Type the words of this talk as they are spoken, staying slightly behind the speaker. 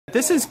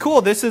This is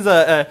cool. This is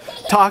a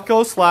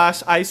taco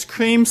slash ice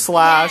cream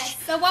slash.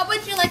 Yes. So what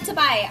would you like to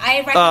buy?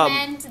 I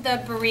recommend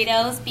the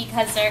burritos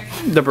because they're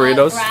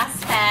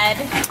grass fed.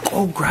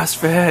 Oh, grass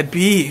fed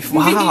beef.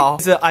 Wow.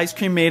 Is the ice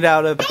cream made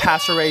out of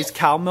pasture raised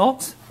cow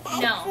milk?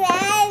 No.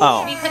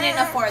 Oh. We couldn't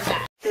afford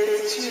that.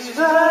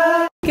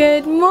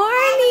 Good morning.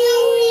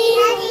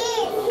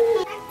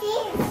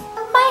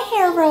 My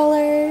hair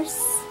rollers.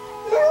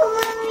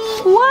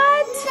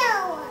 What?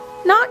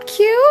 Not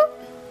cute?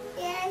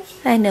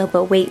 I know,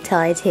 but wait till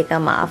I take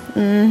them off.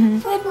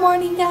 Good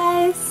morning,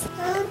 guys.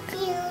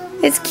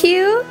 It's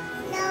cute?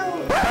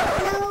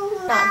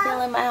 Not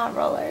feeling my hot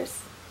rollers.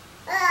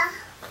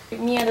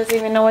 Mia doesn't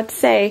even know what to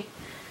say.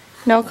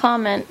 No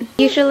comment.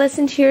 You should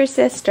listen to your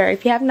sister.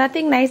 If you have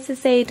nothing nice to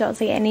say, don't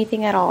say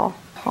anything at all.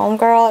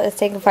 Homegirl is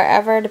taking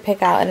forever to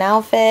pick out an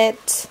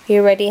outfit.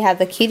 You already have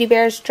the cutie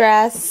bears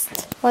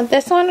dressed. Want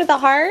this one with the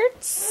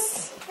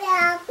hearts?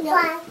 Yeah,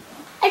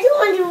 I don't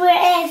want to wear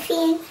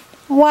anything.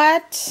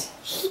 What?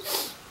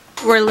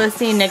 We're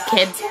listening to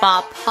Kids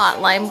Bop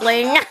Hotline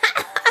Bling.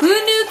 Who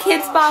knew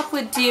Kids Bop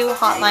would do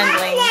Hotline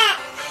Bling?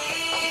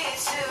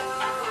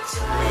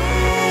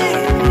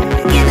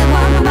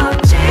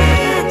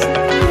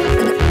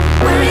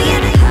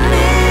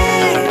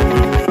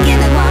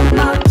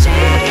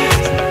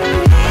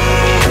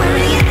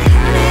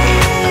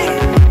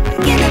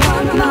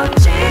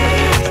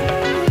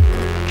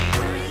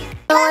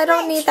 No, I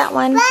don't need that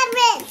one.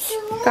 Garbage.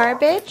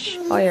 Garbage?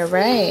 Oh, you're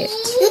right.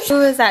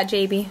 Who is that,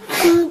 JB?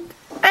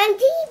 I'm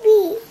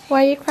JB.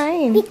 Why are you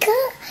crying?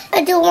 Because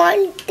I don't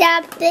want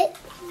that bit,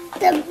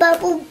 the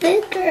bubble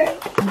bigger.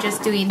 I'm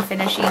just doing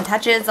finishing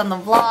touches on the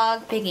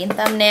vlog, picking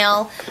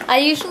thumbnail. I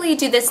usually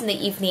do this in the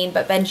evening,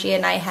 but Benji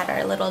and I had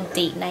our little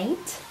date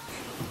night.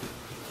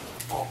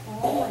 Oh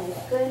my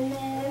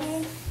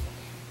goodness.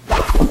 So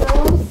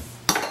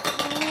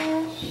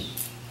squished.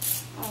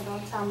 Oh,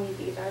 don't tell me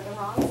these are the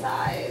wrong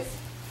size.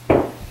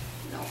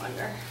 No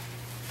wonder.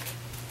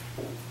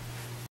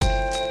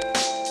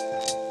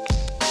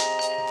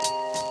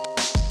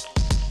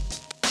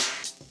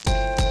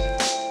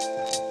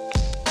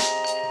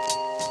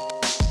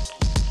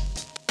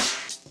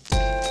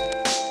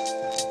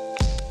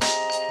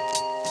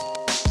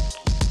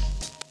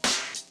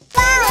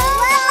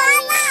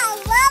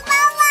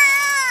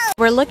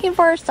 We're looking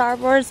for a Star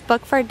Wars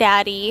book for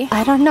Daddy.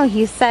 I don't know,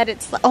 he said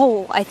it's,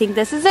 oh, I think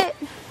this is it.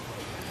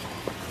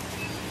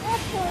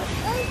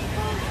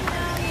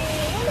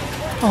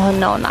 Oh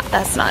no,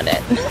 that's not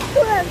it.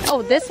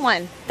 Oh, this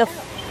one, the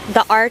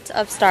Art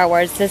of Star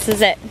Wars, this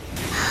is it.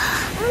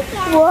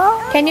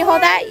 Can you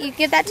hold that? You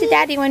give that to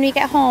Daddy when we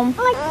get home.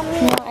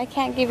 No, I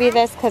can't give you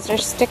this because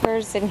there's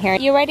stickers in here.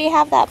 You already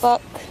have that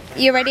book.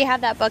 You already have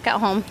that book at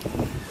home.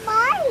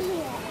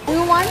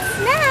 Who wants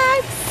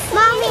snacks?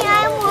 Mommy,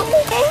 I want to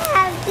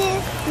have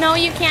this. No,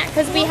 you can't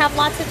because we have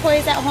lots of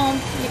toys at home.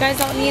 You guys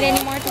don't need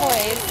any more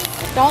toys.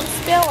 Don't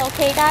spill,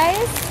 okay,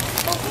 guys?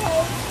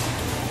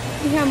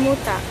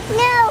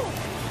 No.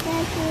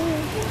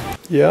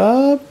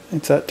 Yup,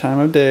 it's that time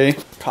of day.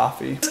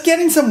 Coffee. Just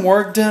getting some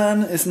work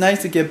done. It's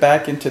nice to get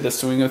back into the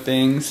swing of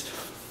things.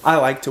 I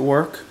like to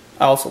work.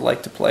 I also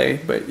like to play,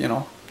 but you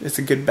know, it's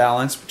a good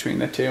balance between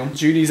the two.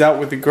 Judy's out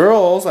with the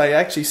girls. I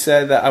actually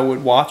said that I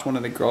would watch one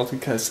of the girls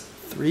because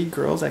 3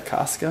 girls at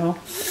Costco?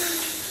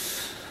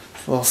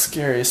 It's a little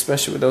scary,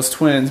 especially with those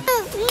twins.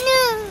 No.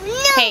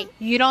 Hey,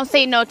 you don't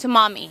say no to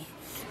mommy.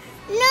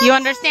 No. You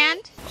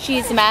understand?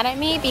 She's mad at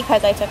me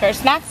because I took her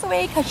snacks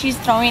away because she's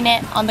throwing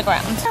it on the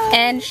ground.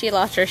 And she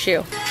lost her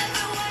shoe. No.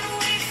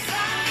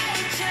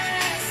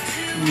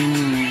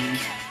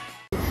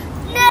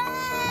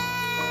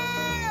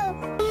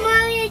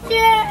 Mommy,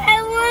 I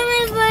want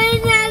my bunny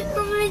snack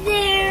over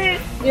there.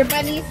 Your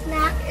bunny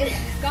snack is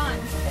gone.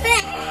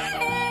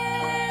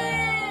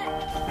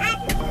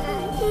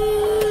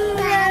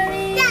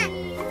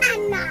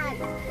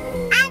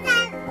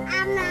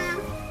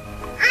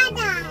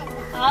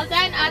 All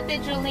done,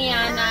 Ate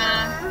Juliana.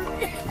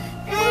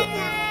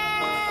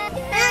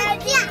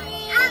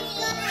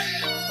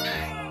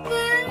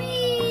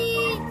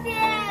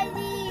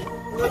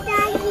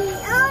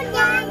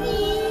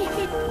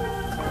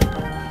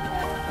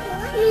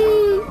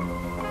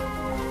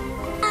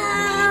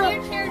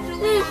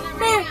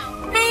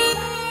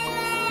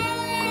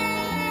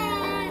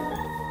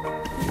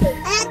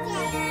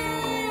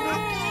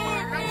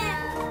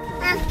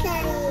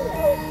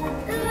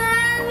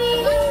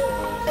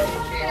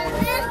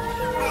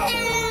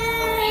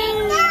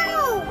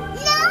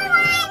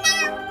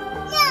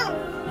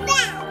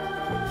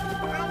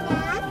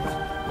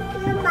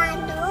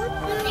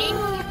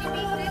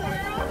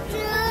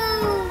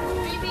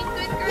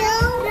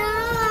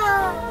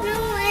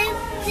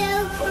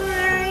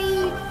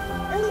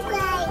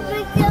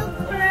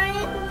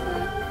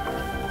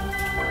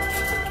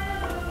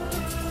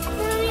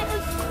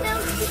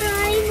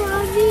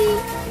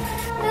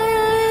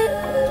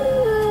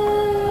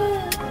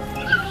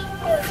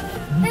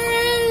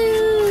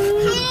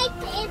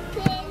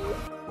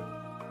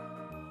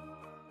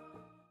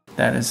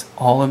 That is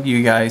all of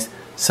you guys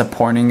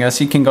supporting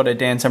us. You can go to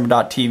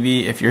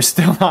Dancember.tv if you're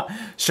still not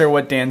sure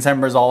what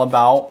Dancember is all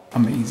about.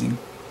 Amazing.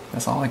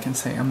 That's all I can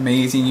say.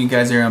 Amazing. You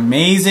guys are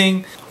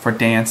amazing for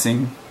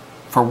dancing,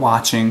 for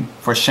watching,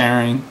 for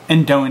sharing,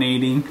 and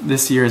donating.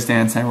 This year's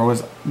Dancember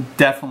was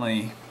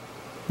definitely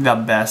the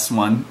best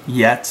one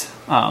yet.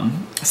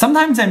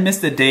 Sometimes I miss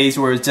the days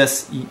where it's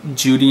just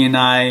Judy and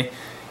I.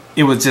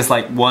 It was just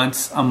like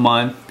once a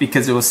month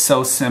because it was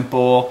so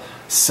simple,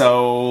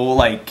 so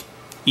like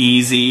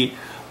easy.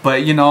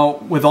 But you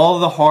know, with all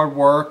of the hard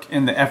work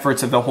and the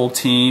efforts of the whole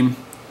team,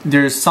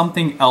 there's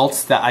something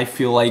else that I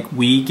feel like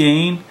we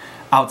gain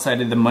outside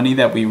of the money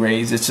that we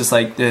raise. It's just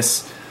like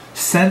this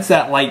sense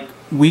that like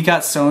we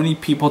got so many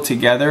people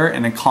together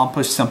and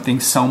accomplished something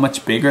so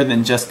much bigger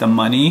than just the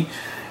money.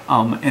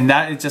 And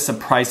that is just a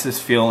priceless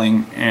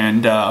feeling.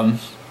 And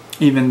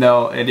even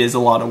though it is a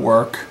lot of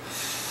work,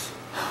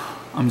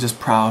 I'm just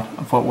proud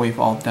of what we've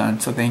all done.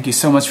 So thank you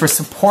so much for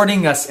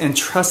supporting us and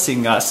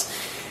trusting us.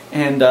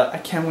 And I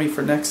can't wait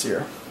for next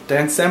year.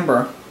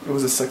 Dancember, it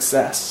was a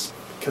success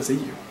because of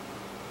you.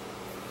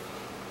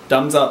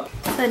 Thumbs up.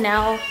 So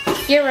now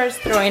Kira's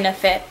throwing a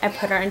fit. I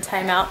put her in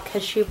timeout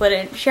because she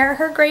wouldn't share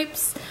her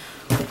grapes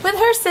with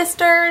her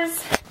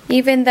sisters,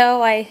 even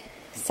though I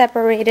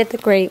separated the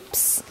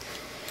grapes.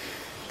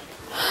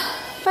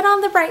 But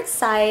on the bright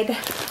side,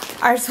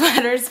 our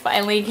sweaters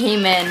finally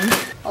came in.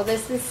 Oh,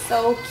 this is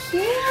so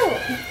cute.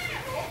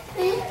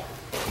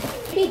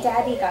 Maybe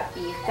Daddy got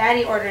these.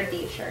 Daddy ordered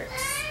these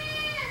shirts.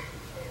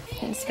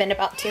 It's been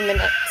about 2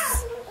 minutes.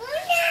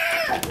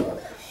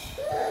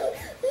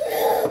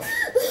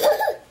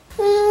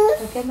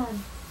 Look at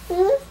Mom.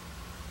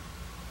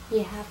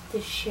 You have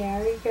to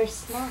share your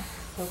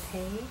snacks,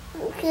 okay?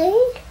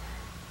 Okay.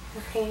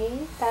 Okay,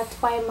 that's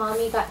why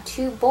Mommy got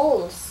 2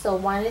 bowls. So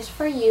one is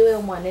for you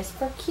and one is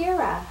for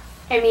Kira.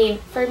 I mean,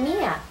 for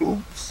Mia.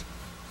 Oops.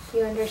 Do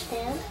you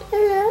understand?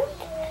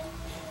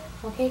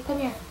 Mm-hmm. Okay, come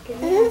here.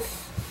 Give me that.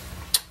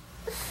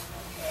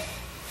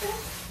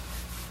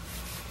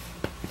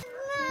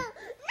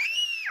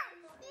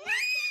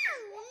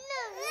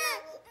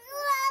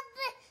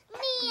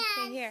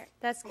 Okay, here.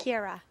 That's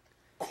Kira.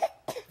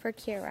 For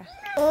Kira.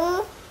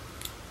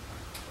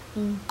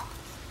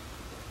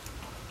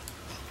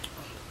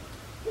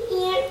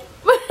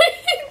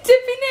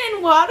 Dipping it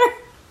in water.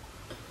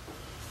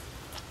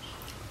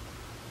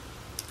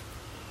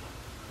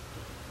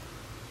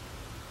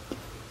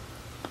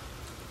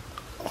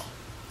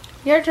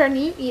 Your turn,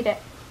 you eat it.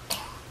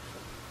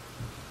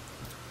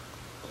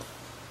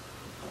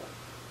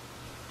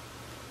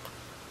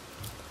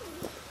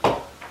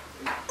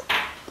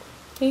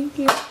 Thank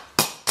you.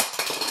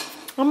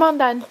 I'm all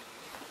done.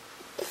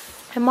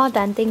 I'm all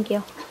done, thank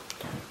you.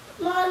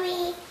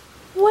 Mommy.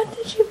 What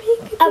did you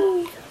make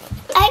today?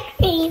 Ice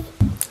cream.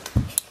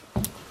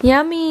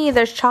 Yummy,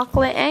 there's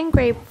chocolate and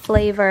grape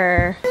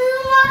flavor. Ice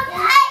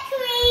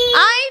cream.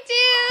 I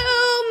do!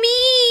 Me!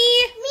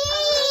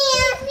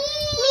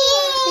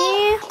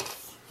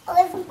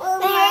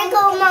 There you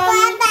go,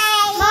 Mommy.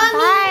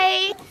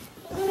 Bye-bye.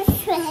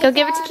 Bye! Go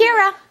give it to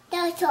Kira.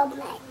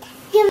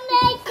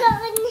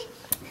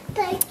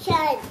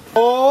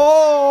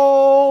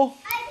 Oh!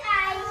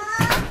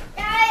 I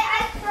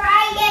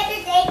cried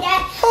yesterday,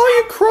 Dad. Oh,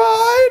 you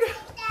cried?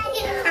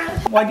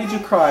 Why did you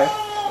cry?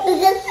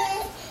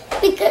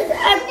 Because I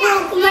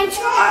broke my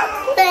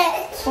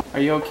chocolate. Are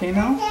you okay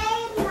now?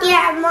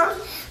 Yeah, Mom.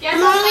 Yes,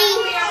 Mommy,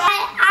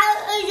 I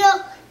was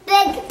a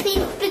big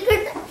piece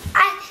because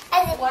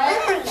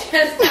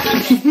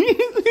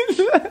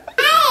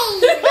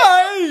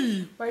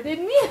Hey! Where did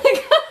Mia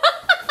go?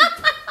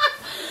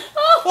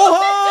 Oh,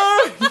 hi!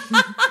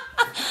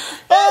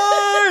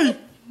 Hey!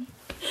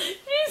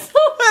 She's so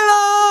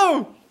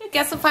Hello!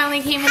 Guess what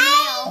finally came in the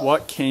mail?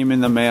 What came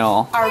in the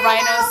mail? Our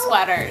rhino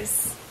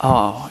sweaters.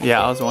 Oh,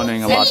 yeah, I was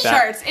wondering about And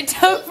that. shirts. It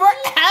took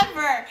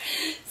forever.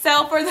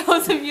 So for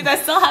those of you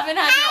that still haven't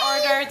had your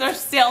order, there's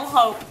still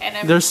hope.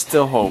 And There's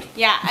still hope.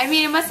 yeah, I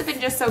mean, it must have been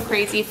just so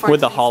crazy for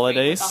With the spring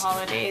holidays? With the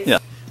holidays. Yeah.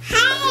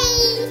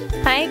 Hi.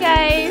 Hi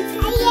guys.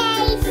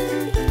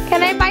 Hi,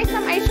 Can I buy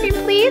some ice cream,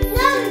 please? No.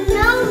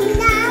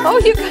 Oh,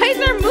 you guys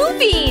are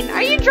moving.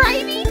 Are you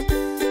driving?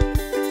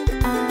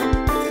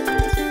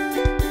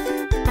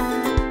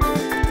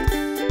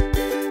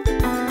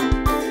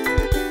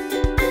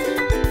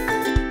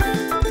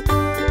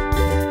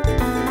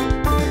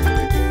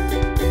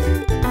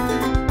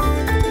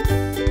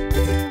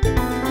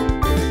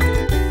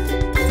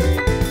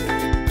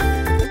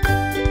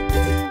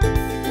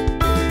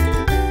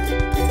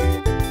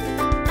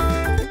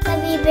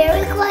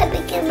 Very quiet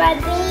because my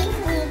baby's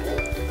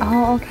sleeping.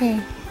 Oh, okay.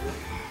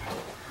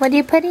 What are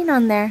you putting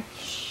on there?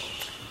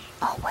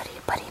 Oh, what are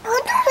you putting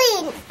on there?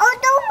 Oh,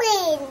 don't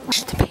win.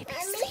 Shh, the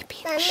baby's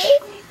sleeping. Mommy? Shh.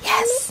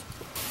 Yes.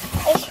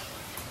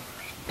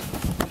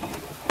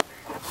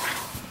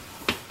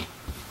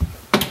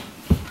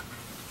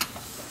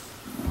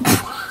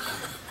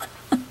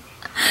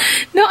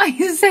 No, I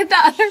said the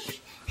other.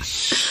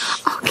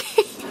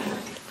 Okay.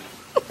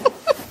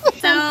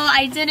 So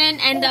I didn't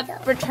end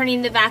up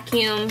returning the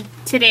vacuum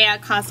today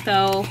at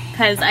Costco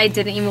because I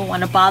didn't even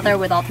want to bother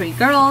with all 3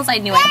 girls. I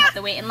knew I'd have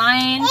to wait in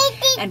line.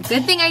 And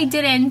good thing I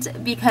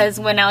didn't, because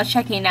when I was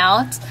checking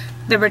out,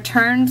 the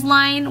returns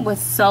line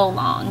was so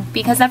long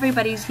because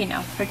everybody's, you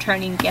know,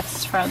 returning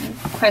gifts from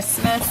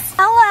Christmas.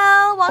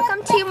 Hello,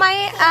 welcome to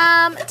my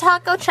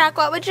taco truck.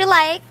 What would you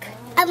like?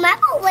 I might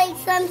like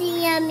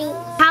something yummy.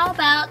 How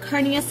about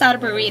carne asada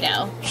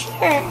burrito?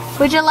 Sure.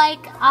 Would you like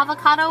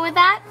avocado with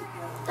that?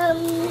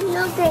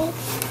 No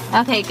thanks.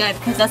 Okay, good,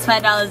 because that's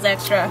 $5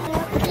 extra.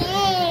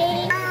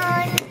 Okay.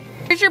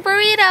 Here's your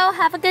burrito.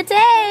 Have a good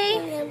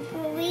day.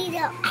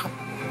 Burrito.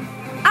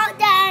 All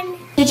done.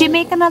 Did you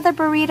make another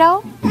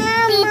burrito?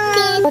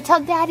 Mama. Well, tell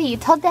Daddy.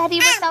 Tell Daddy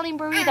we're selling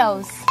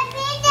burritos.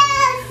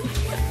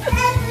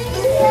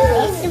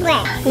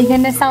 Are you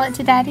gonna sell it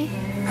to Daddy?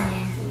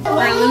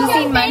 We're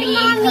losing money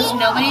because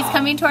nobody's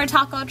coming to our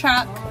taco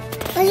truck.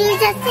 What did you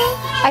just say?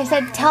 I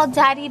said tell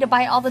Daddy to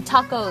buy all the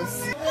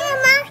tacos.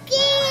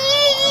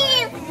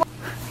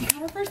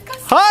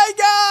 Hi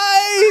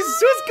guys!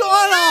 What's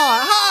going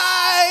on?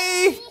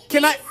 Hi!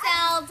 Can I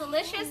sell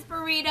delicious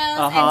burritos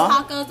and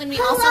tacos, and we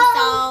also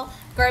sell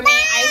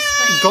gourmet ice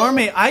cream.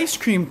 Gourmet ice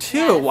cream too.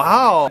 Yes.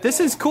 Wow. This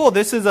is cool.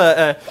 This is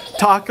a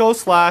taco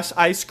slash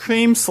ice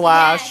cream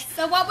slash. Yes.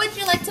 So what would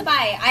you like to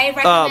buy? I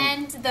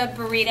recommend the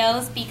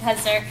burritos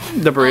because they're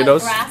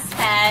grass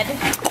fed.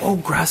 Oh,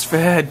 grass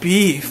fed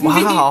beef.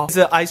 Wow. Is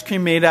the ice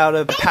cream made out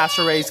of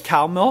pasture raised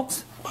cow milk?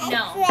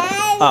 No.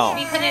 Oh.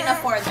 We couldn't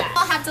afford that.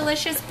 We'll have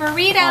delicious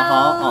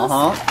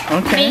burritos.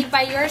 Okay. Made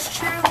by yours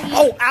truly.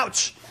 Oh,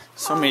 ouch.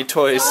 So many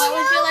toys. So what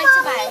would you like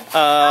to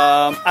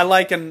buy? I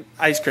like an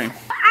ice cream.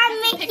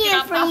 I'm making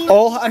it for you.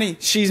 Oh, honey,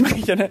 she's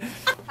making it.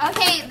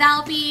 Okay,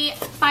 that'll be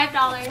 $5.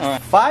 All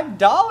right.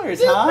 $5,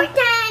 huh?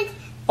 Pretend.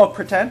 Oh,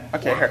 pretend?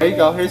 Okay, here you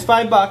go. Here's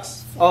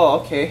 $5. Oh,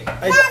 okay.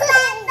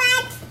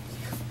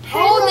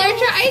 Oh, there's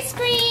your ice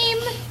cream.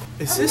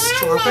 Is this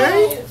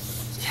strawberry?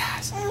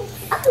 Yes.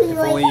 If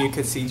only you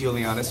could see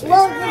Juliana's face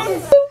right now.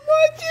 You're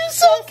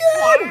so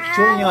good!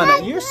 Juliana,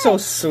 you're so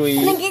sweet.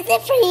 This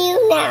is for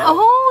you now.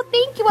 Oh,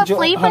 thank you. What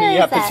flavor honey, you is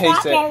have to that?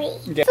 taste Strawberry.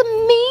 it. It's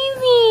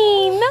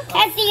amazing. Can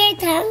I see your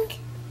tongue?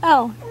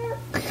 Oh.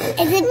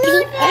 Is it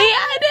pink?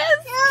 Yeah, it is.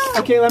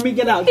 Okay, let me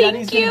get out. Thank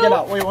Daddy's you. gonna get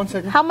out. Wait 1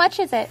 second. How much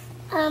is it?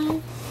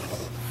 $1.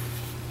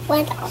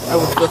 I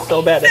would feel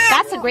so bad.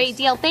 That's a great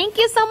deal. Thank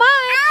you so much.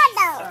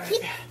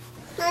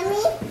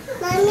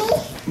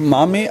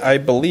 Mommy, I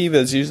believe,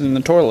 is using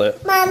the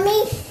toilet.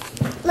 Mommy.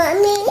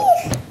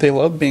 They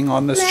love being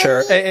on this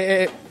chair.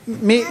 Hey,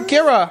 me,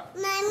 Kira.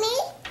 Mommy.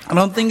 I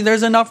don't think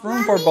there's enough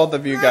room for both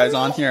of you guys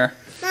on here.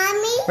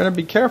 Mommy. Better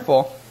be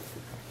careful.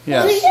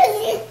 Yes.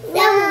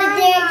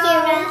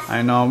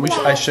 I know.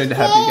 I should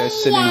have you guys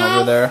sitting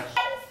over there.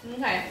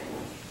 Okay.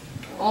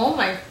 Oh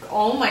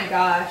my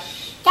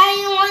gosh.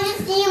 Daddy, you want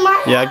to see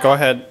my? Yeah, go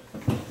ahead.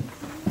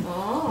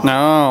 Oh.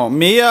 No,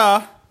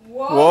 Mia.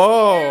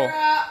 Whoa.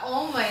 Sarah.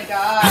 Oh my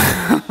gosh.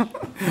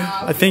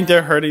 I think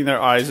they're hurting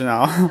their eyes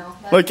now. No,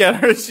 Look at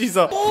her. She's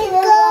a.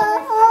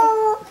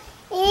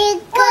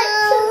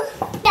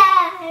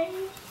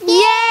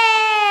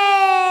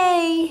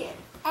 Yay!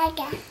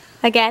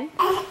 Again?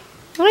 What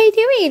are you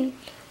doing?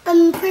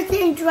 I'm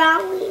putting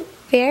drawing.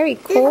 Very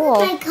cool.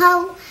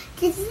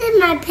 This is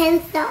my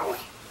pencil.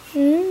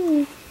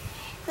 This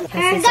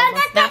is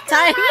almost nap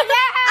time.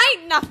 Ay,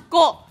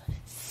 nako!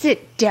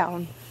 Sit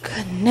down.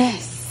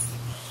 Goodness.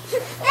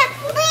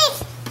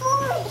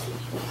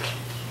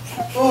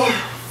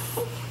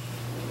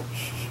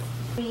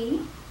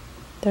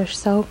 They're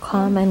so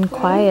calm and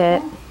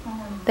quiet.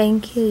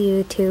 Thank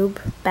you, YouTube.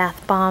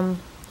 Bath bomb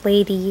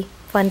lady,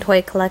 fun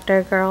toy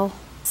collector girl.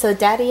 So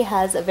Daddy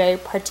has a very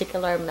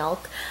particular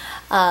milk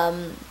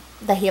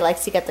that he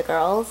likes to get the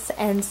girls,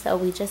 and so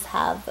we just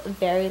have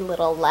very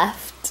little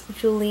left.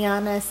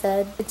 Juliana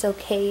said it's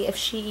okay if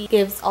she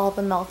gives all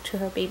the milk to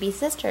her baby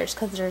sisters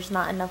because there's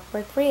not enough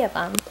for 3 of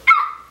them.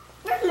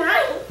 Where's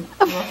mine?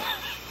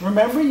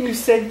 Remember you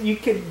said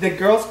the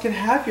girls could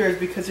have yours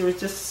because there was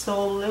just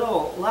so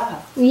little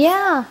left.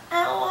 Yeah.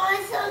 I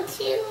want some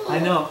too. I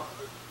know.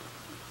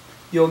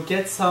 You'll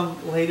get some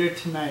later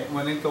tonight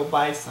when I go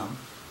buy some.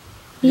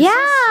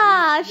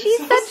 Yeah,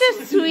 she's such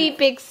a sweet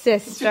big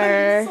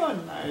sister. So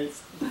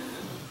nice.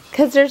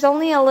 Because there's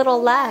only a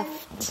little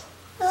left.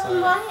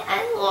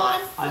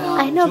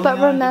 I know, but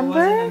Juliana, remember?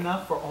 There wasn't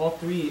enough for all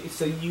 3,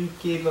 so you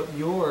gave up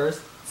yours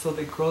so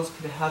the girls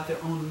could have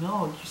their own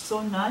milk. You're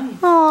so nice.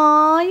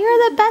 Aw,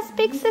 you're the best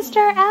big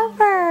sister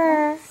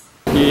ever.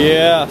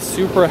 Yeah,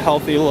 super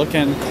healthy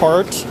looking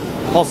cart.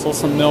 Also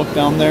some milk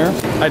down there.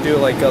 I do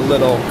like a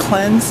little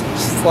cleanse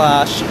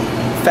slash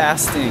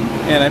fasting,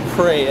 and I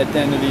pray at the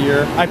end of the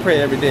year. I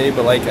pray every day,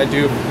 but like I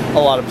do a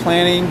lot of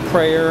planning,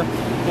 prayer.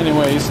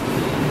 Anyways,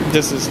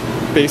 this is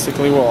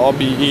basically what I'll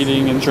be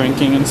eating and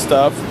drinking and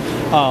stuff.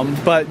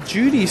 But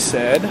Judy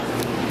said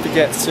to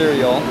get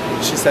cereal.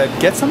 She said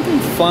get something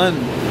fun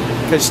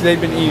because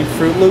they've been eating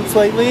Fruit Loops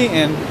lately,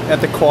 and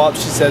at the co-op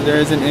she said there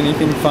isn't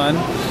anything fun.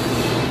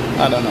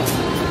 I don't know.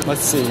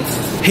 Let's see.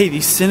 Hey,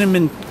 these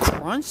cinnamon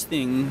crunch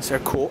things are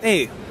cool.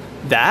 Hey,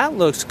 that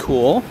looks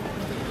cool.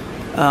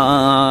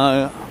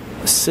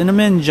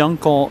 Cinnamon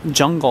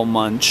jungle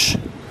munch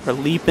or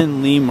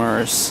leapin'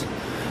 lemurs.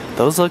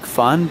 Those look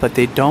fun, but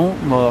they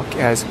don't look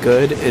as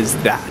good as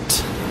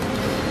that.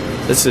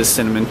 This is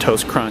Cinnamon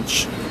Toast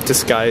Crunch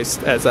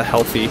disguised as a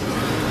healthy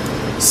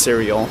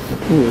cereal.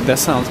 Ooh, that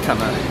sounds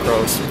kind of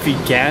gross.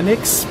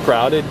 Veganic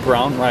sprouted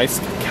brown rice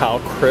cacao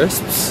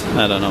crisps.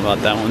 I don't know about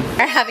that one.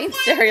 We're having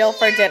cereal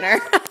for dinner.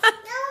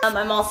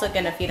 I'm also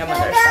gonna feed them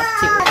other stuff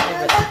too. I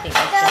really think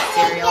it's just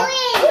cereal.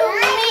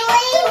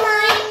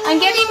 I'm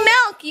getting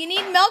milk. You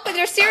need milk with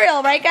your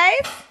cereal, right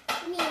guys?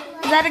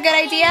 Is that a good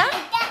idea?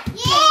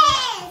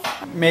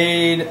 Yes!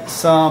 Made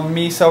some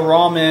miso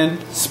ramen,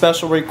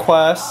 special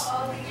request.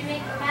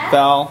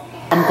 Val,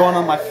 I'm going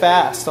on my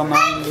fast. I'm not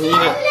going to eat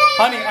it.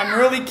 Honey, I'm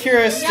really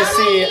curious to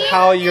see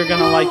how you're going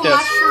to like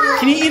this.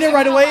 Can you eat it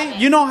right away?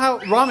 You know how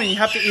ramen, you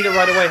have to eat it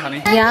right away,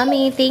 honey.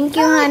 Yummy. Thank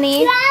you,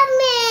 honey.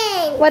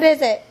 Ramen! What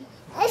is it?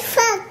 A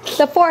fork.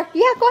 The fork.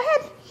 Yeah, go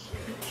ahead.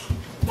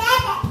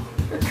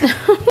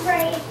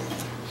 Right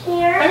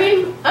here.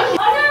 Oh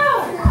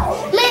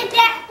no! Like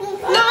that.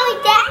 Not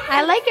like that.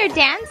 I like your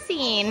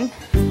dancing.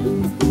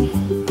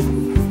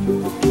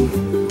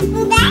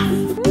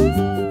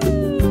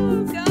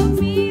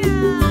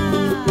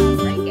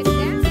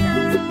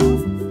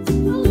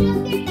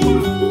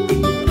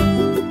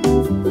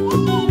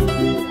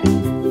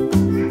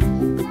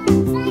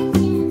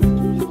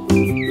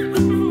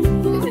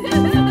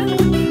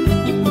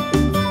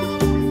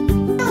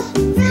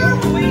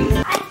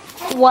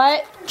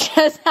 What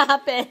just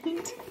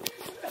happened?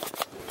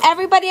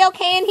 Everybody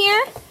okay in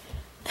here?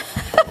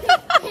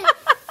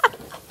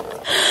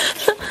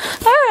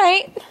 All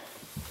right.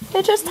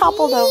 It just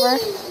toppled over.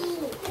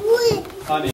 Honey.